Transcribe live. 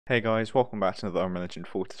Hey guys, welcome back to another Unreal Engine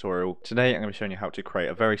 4 tutorial. Today I'm going to be showing you how to create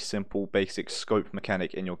a very simple basic scope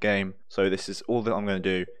mechanic in your game. So this is all that I'm going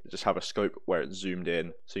to do, is just have a scope where it's zoomed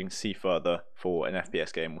in so you can see further for an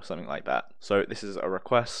FPS game or something like that. So this is a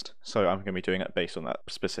request, so I'm going to be doing it based on that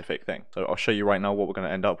specific thing. So I'll show you right now what we're going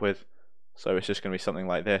to end up with. So it's just going to be something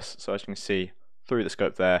like this. So as you can see through the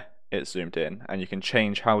scope there, it's zoomed in, and you can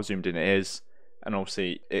change how zoomed in it is. And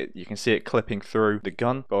obviously you can see it clipping through the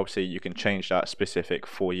gun, but obviously you can change that specific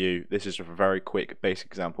for you. This is a very quick basic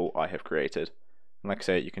example I have created. And like I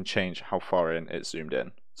say, you can change how far in it's zoomed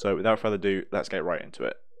in. So without further ado, let's get right into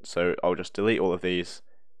it. So I'll just delete all of these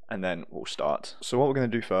and then we'll start. So what we're going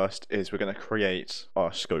to do first is we're going to create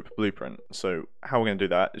our scope blueprint. So how we're going to do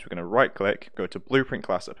that is we're going to right click, go to blueprint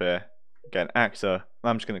class up here, get an actor, and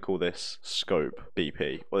I'm just going to call this scope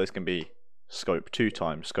BP, or this can be scope 2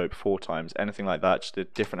 times, scope 4 times, anything like that, just the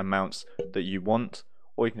different amounts that you want,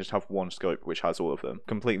 or you can just have one scope which has all of them,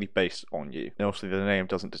 completely based on you. And obviously the name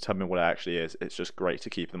doesn't determine what it actually is, it's just great to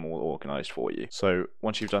keep them all organized for you. So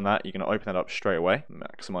once you've done that, you're going to open that up straight away,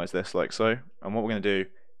 maximize this like so, and what we're going to do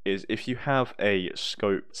is if you have a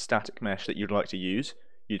scope static mesh that you'd like to use,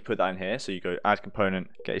 you'd put that in here. So you go add component,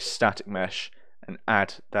 get a static mesh, and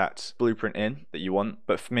add that blueprint in that you want.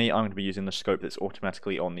 But for me, I'm going to be using the scope that's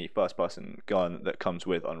automatically on the first person gun that comes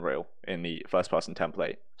with Unreal in the first person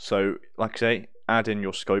template. So like I say, add in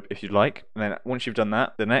your scope if you'd like, and then once you've done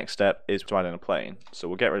that, the next step is to add in a plane. So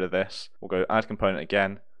we'll get rid of this, we'll go add component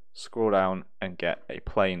again, scroll down and get a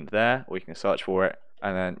plane there, or you can search for it,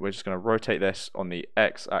 and then we're just going to rotate this on the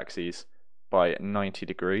X axis by 90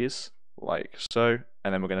 degrees like so,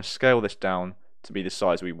 and then we're going to scale this down to be the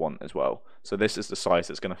size we want as well. So this is the size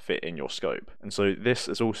that's going to fit in your scope. And so this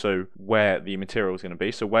is also where the material is going to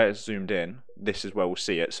be. So where it's zoomed in, this is where we'll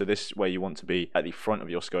see it. So this is where you want to be at the front of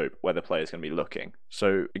your scope, where the player is going to be looking.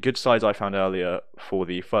 So a good size I found earlier for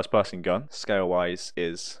the first person gun, scale wise,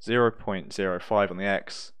 is 0.05 on the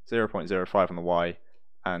X, 0.05 on the Y,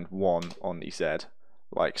 and 1 on the Z,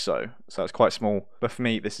 like so. So it's quite small, but for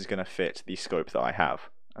me this is going to fit the scope that I have.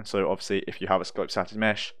 And so obviously if you have a scope static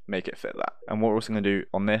mesh, make it fit that. And what we're also going to do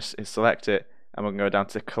on this is select it, and we're going to go down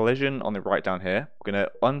to collision on the right down here. We're going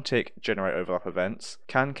to untick generate overlap events.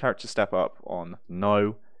 Can character step up on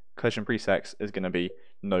no. Collision presets is going to be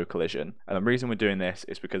no collision. And the reason we're doing this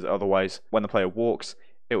is because otherwise when the player walks,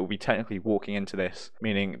 it will be technically walking into this,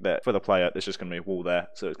 meaning that for the player there's just going to be a wall there,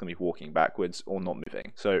 so it's going to be walking backwards or not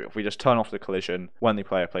moving. So if we just turn off the collision when the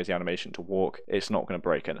player plays the animation to walk, it's not going to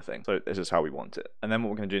break anything. So this is how we want it. And then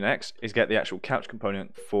what we're going to do next is get the actual capture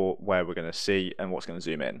component for where we're going to see and what's going to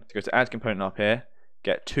zoom in. So go to add component up here,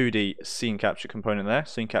 get 2D scene capture component there,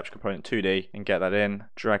 scene capture component 2D, and get that in,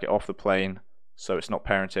 drag it off the plane so it's not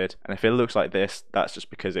parented. And if it looks like this, that's just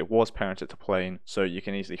because it was parented to plane. So you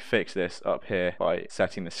can easily fix this up here by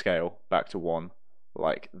setting the scale back to 1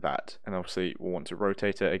 like that. And obviously we'll want to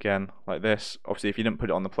rotate it again like this. Obviously if you didn't put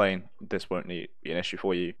it on the plane, this won't be an issue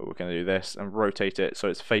for you, but we're going to do this and rotate it so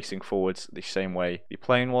it's facing forwards the same way the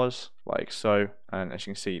plane was, like so. And as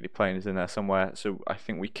you can see, the plane is in there somewhere, so I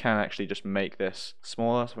think we can actually just make this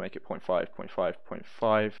smaller. So make it 0.5, 0.5,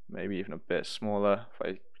 0.5, maybe even a bit smaller. If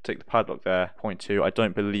I take the padlock there, 0.2. I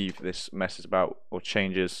don't believe this messes about or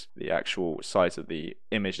changes the actual size of the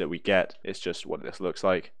image that we get. It's just what this looks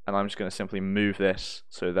like. And I'm just going to simply move this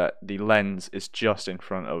so that the lens is just in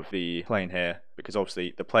front of the plane here, because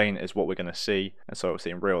obviously the plane is what we're going to see, and so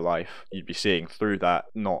obviously in real life you'd be seeing through that,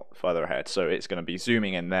 not further ahead. So it's going to be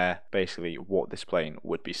zooming in there, basically what this plane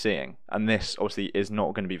would be seeing. And this obviously is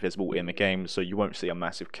not going to be visible in the game, so you won't see a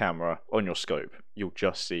massive camera on your scope. You'll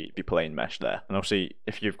just see the plane mesh there. And obviously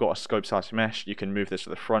if you've got a scope static mesh, you can move this to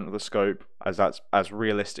the front of the scope, as that's as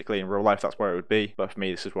realistically in real life that's where it would be. But for me,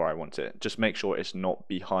 this is where I want it. Just make sure it's not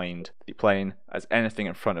behind the plane, as anything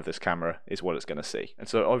in front of this camera is what it's going to see. And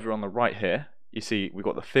so over on the right here, you see we've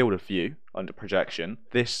got the field of view under projection.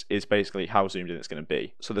 This is basically how zoomed in it's going to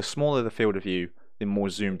be. So the smaller the field of view, the more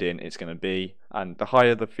zoomed in it's going to be, and the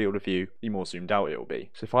higher the field of view, the more zoomed out it will be.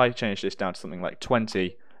 So if I change this down to something like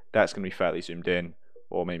 20, that's going to be fairly zoomed in,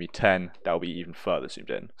 or maybe 10, that'll be even further zoomed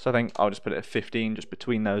in. So I think I'll just put it at 15, just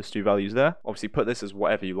between those two values there. Obviously put this as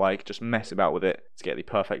whatever you like, just mess about with it to get the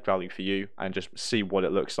perfect value for you, and just see what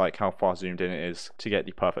it looks like, how far zoomed in it is, to get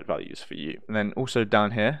the perfect values for you. And then also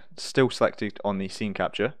down here, still selected on the scene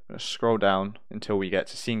capture, I'm going to scroll down until we get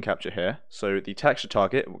to scene capture here. So the texture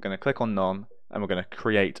target, we're going to click on none, and we're going to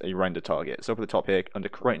create a render target. So up at the top here, under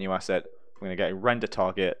create new asset, we're going to get a render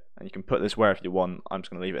target, and you can put this wherever you want. I'm just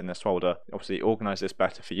going to leave it in this folder. Obviously organize this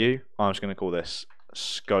better for you. I'm just going to call this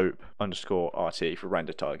scope underscore RT for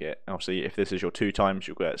render target. And obviously if this is your 2 times,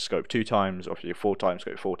 you'll get scope 2 times, or if you're 4 times,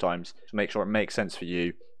 scope 4 times. So make sure it makes sense for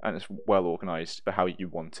you and it's well organized for how you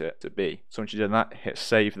want it to be. So once you've done that, hit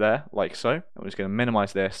save there, like so. I'm just going to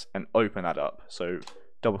minimize this and open that up. So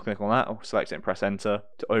double click on that, or select it and press enter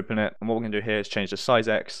to open it. And what we're going to do here is change the size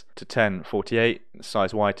X to 1048, the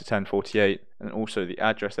size Y to 1048, and also the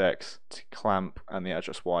address X to clamp and the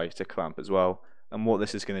address Y to clamp as well. And what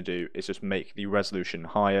this is going to do is just make the resolution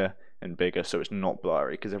higher and bigger so it's not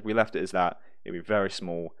blurry, because if we left it as that, it'd be very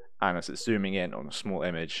small, and as it's zooming in on a small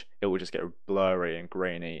image, it will just get blurry and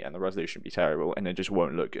grainy and the resolution will be terrible and it just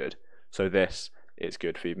won't look good. So this is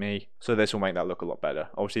good for me. So this will make that look a lot better.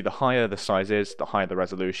 Obviously, the higher the size is, the higher the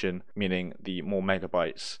resolution, meaning the more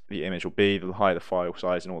megabytes the image will be, the higher the file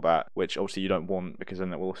size and all that, which obviously you don't want, because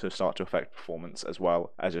then it will also start to affect performance as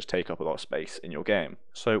well as just take up a lot of space in your game.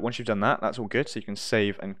 So once you've done that, that's all good. So you can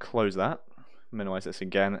save and close that. Minimize this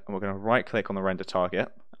again, and we're going to right click on the render target,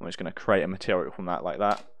 and we're just going to create a material from that like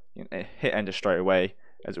that. You can hit enter straight away,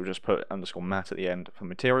 as it will just put underscore mat at the end for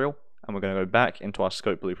material. And we're going to go back into our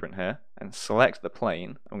scope blueprint here and select the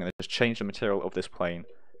plane. I'm going to just change the material of this plane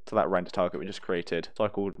to that render target we just created. So I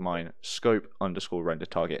called mine scope underscore render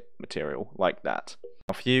target material, like that.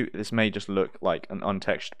 Now for you, this may just look like an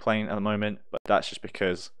untextured plane at the moment, but that's just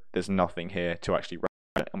because there's nothing here to actually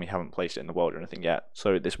render it, and we haven't placed it in the world or anything yet.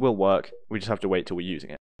 So this will work, we just have to wait till we're using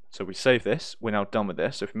it. So we save this, we're now done with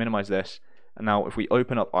this. So if we minimize this, and now if we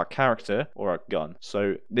open up our character or our gun,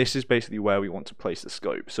 so this is basically where we want to place the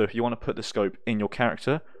scope. So if you want to put the scope in your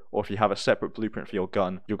character, or if you have a separate blueprint for your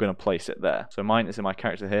gun, you're going to place it there. So mine is in my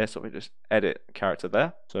character here, so we just edit character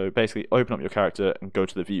there. So basically open up your character and go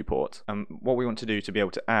to the viewport. And what we want to do to be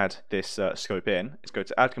able to add this scope in is go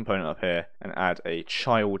to add component up here and add a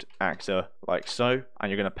child actor like so,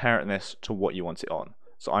 and you're going to parent this to what you want it on.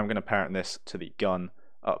 So I'm going to parent this to the gun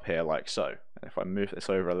up here like so. And if I move this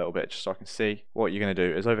over a little bit just so I can see, what you're going to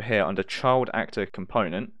do is over here under child actor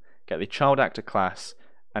component, get the child actor class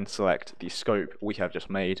and select the scope we have just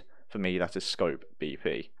made. For me, that is scope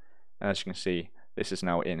BP. And as you can see, this is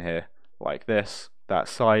now in here like this. That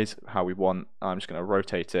size, how we want, I'm just going to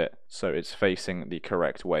rotate it so it's facing the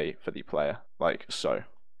correct way for the player, like so.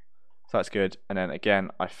 So that's good. And then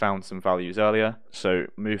again, I found some values earlier, so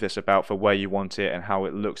move this about for where you want it and how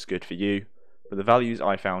it looks good for you. But the values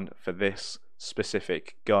I found for this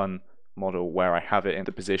specific gun model, where I have it in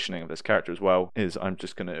the positioning of this character as well, is I'm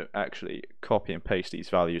just going to actually copy and paste these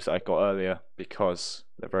values that I got earlier, because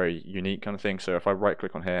they're very unique kind of thing. So if I right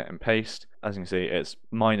click on here and paste, as you can see, it's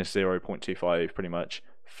minus 0.25 pretty much,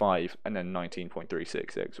 5, and then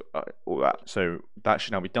 19.366, all that. So that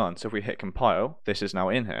should now be done. So if we hit compile, this is now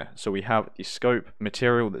in here. So we have the scope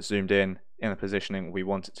material that's zoomed in the positioning we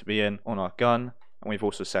want it to be in on our gun, and we've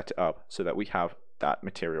also set it up so that we have that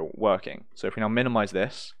material working. So if we now minimize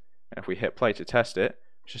this, and if we hit play to test it,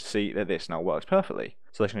 we should see that this now works perfectly.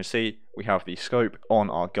 So as you can see, we have the scope on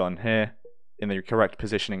our gun here in the correct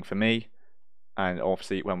positioning for me, and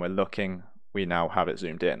obviously when we're looking, we now have it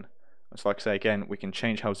zoomed in. So like I say again, we can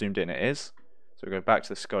change how zoomed in it is. So we go back to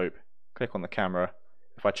the scope, click on the camera.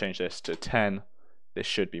 If I change this to 10, this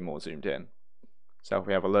should be more zoomed in. So if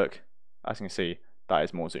we have a look, as you can see, that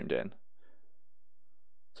is more zoomed in.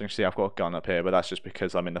 So you can see I've got a gun up here, but that's just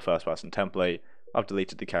because I'm in the first person template. I've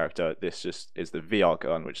deleted the character. This just is the VR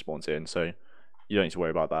gun which spawns in, so you don't need to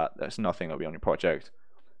worry about that. There's nothing that'll be on your project.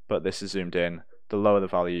 But this is zoomed in. The lower the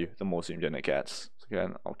value, the more zoomed in it gets. So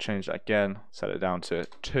again, I'll change that again, set it down to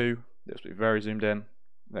 2. This will be very zoomed in.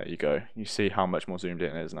 There you go. You see how much more zoomed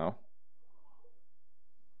in it is now.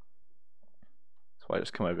 So I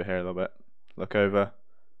just come over here a little bit, look over.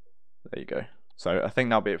 There you go. So I think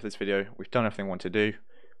that'll be it for this video. We've done everything we want to do.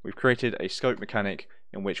 We've created a scope mechanic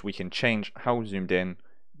in which we can change how zoomed in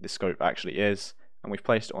the scope actually is, and we've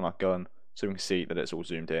placed it on our gun so we can see that it's all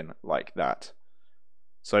zoomed in like that.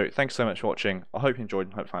 So thanks so much for watching. I hope you enjoyed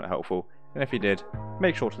and hope you found it helpful, and if you did,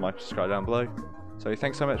 make sure to like and subscribe down below. So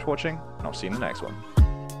thanks so much for watching, and I'll see you in the next one.